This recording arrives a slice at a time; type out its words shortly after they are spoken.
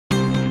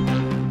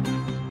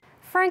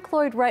Frank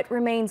Lloyd Wright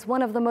remains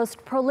one of the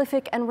most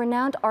prolific and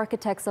renowned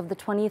architects of the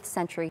 20th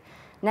century.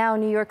 Now,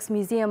 New York's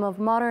Museum of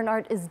Modern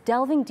Art is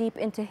delving deep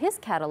into his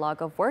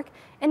catalog of work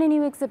in a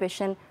new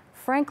exhibition,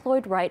 Frank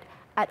Lloyd Wright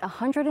at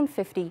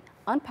 150,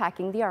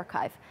 Unpacking the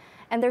Archive.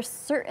 And there's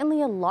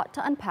certainly a lot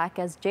to unpack,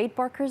 as Jade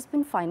Barker's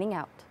been finding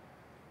out.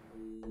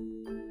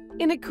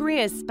 In a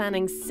career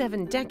spanning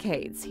 7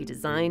 decades, he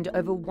designed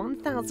over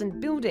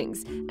 1,000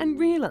 buildings and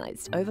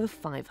realized over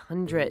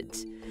 500.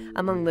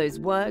 Among those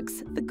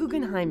works, the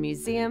Guggenheim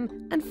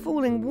Museum and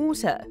Falling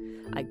Water,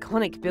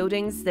 iconic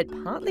buildings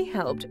that partly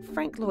helped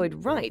Frank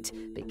Lloyd Wright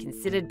be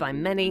considered by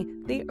many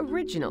the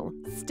original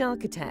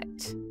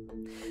starchitect.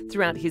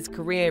 Throughout his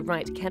career,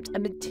 Wright kept a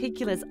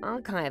meticulous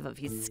archive of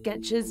his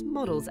sketches,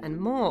 models and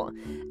more,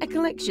 a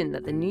collection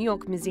that the New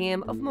York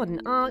Museum of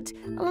Modern Art,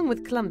 along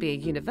with Columbia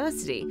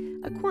University,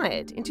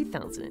 acquired in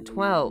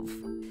 2012.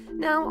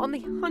 Now, on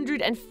the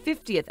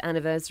 150th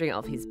anniversary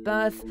of his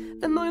birth,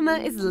 the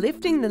MoMA is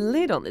lifting the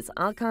lid on this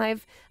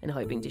archive and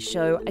hoping to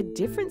show a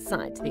different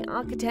side to the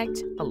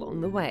architect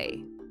along the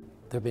way.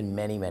 There have been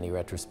many, many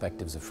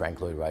retrospectives of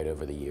Frank Lloyd Wright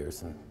over the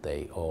years, and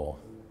they all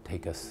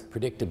take us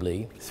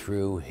predictably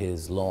through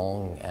his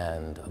long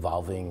and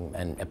evolving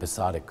and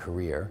episodic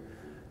career.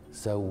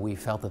 So we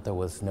felt that there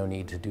was no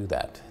need to do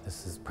that.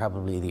 This is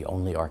probably the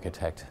only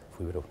architect, if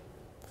we were to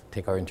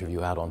take our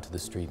interview out onto the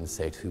street and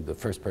say to the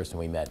first person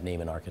we met,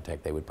 name an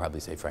architect, they would probably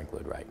say Frank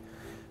Lloyd Wright.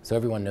 So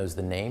everyone knows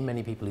the name.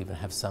 Many people even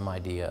have some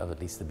idea of at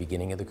least the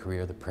beginning of the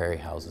career, the prairie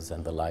houses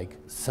and the like.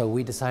 So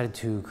we decided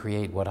to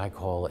create what I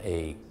call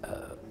a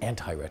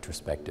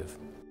anti-retrospective.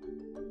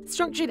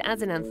 Structured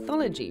as an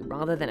anthology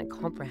rather than a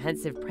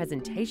comprehensive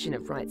presentation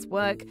of Wright's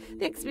work,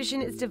 the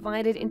exhibition is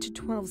divided into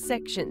 12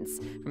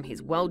 sections, from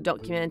his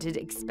well-documented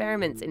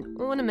experiments in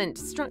ornament,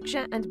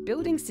 structure and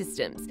building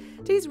systems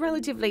to his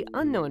relatively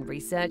unknown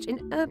research in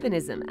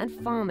urbanism and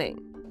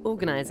farming.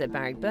 Organizer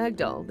Barry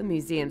Bergdahl, the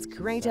museum's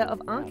curator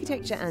of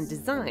architecture and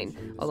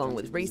design, along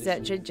with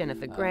researcher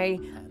Jennifer Gray,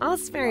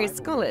 asked various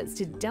scholars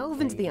to delve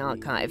into the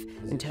archive,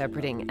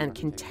 interpreting and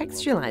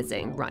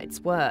contextualizing Wright's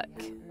work.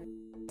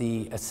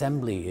 The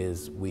assembly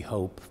is, we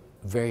hope,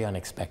 very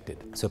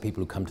unexpected. So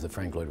people who come to the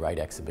Frank Lloyd Wright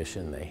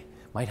exhibition, they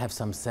might have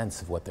some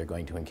sense of what they're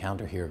going to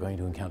encounter here, going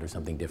to encounter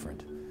something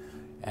different.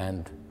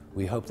 And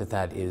we hope that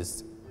that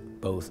is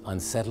both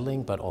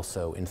unsettling but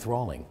also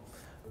enthralling.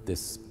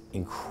 This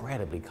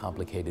incredibly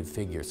complicated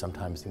figure,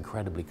 sometimes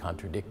incredibly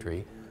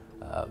contradictory.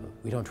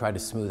 We don't try to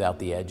smooth out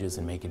the edges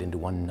and make it into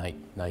one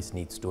nice,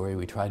 neat story.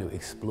 We try to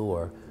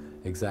explore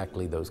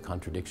exactly those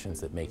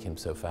contradictions that make him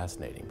so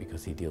fascinating,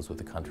 because he deals with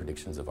the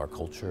contradictions of our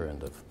culture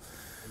and of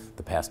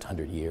the past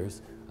 100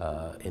 years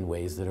in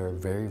ways that are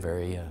very,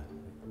 very,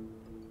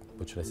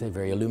 what should I say,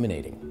 very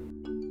illuminating.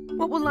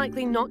 What will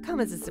likely not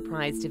come as a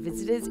surprise to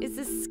visitors is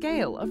the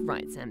scale of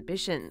Wright's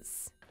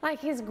ambitions. Like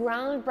his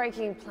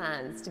groundbreaking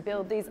plans to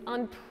build these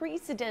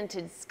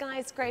unprecedented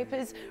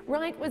skyscrapers,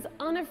 Wright was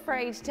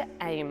unafraid to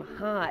aim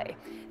high.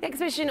 The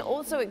exhibition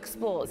also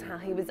explores how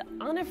he was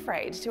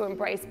unafraid to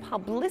embrace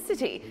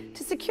publicity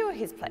to secure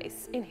his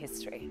place in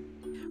history.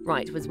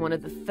 Wright was one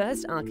of the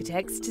first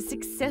architects to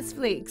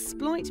successfully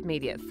exploit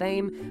media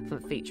fame,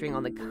 from featuring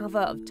on the cover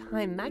of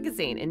Time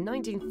magazine in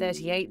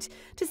 1938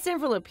 to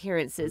several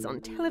appearances on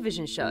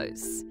television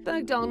shows.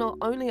 Bergdahl not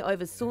only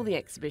oversaw the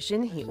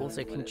exhibition, he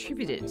also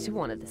contributed to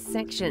one of the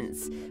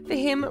sections. For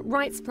him,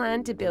 Wright's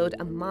plan to build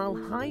a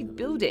mile-high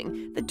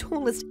building, the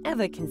tallest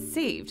ever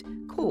conceived,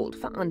 called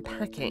for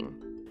unpacking.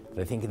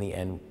 But I think in the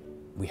end,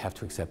 we have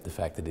to accept the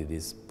fact that it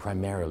is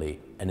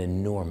primarily an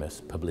enormous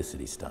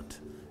publicity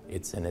stunt.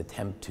 It's an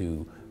attempt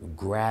to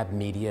grab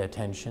media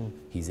attention.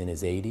 He's in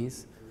his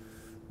 80s.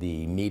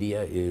 The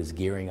media is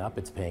gearing up.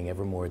 It's paying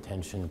ever more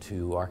attention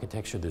to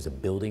architecture. There's a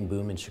building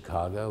boom in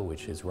Chicago,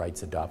 which is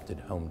Wright's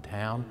adopted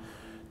hometown.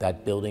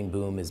 That building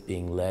boom is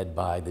being led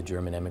by the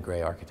German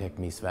emigre architect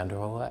Mies van der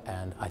Rohe,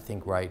 and I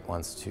think Wright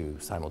wants to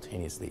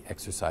simultaneously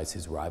exercise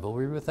his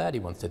rivalry with that.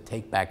 He wants to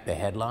take back the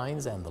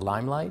headlines and the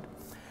limelight.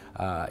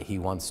 He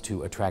wants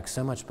to attract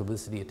so much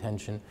publicity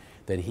attention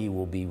that he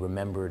will be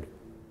remembered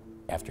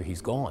after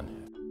he's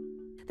gone.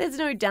 There's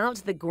no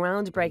doubt the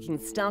groundbreaking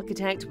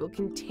starchitect will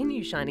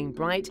continue shining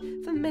bright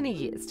for many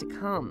years to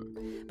come.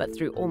 But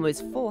through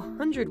almost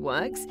 400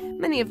 works,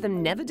 many of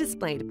them never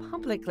displayed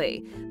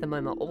publicly, the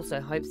MoMA also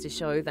hopes to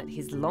show that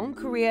his long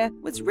career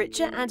was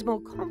richer and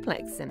more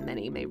complex than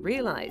many may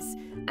realize,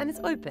 and is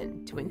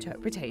open to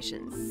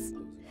interpretations.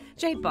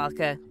 Jade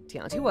Barker,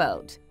 TRT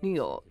World, New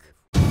York.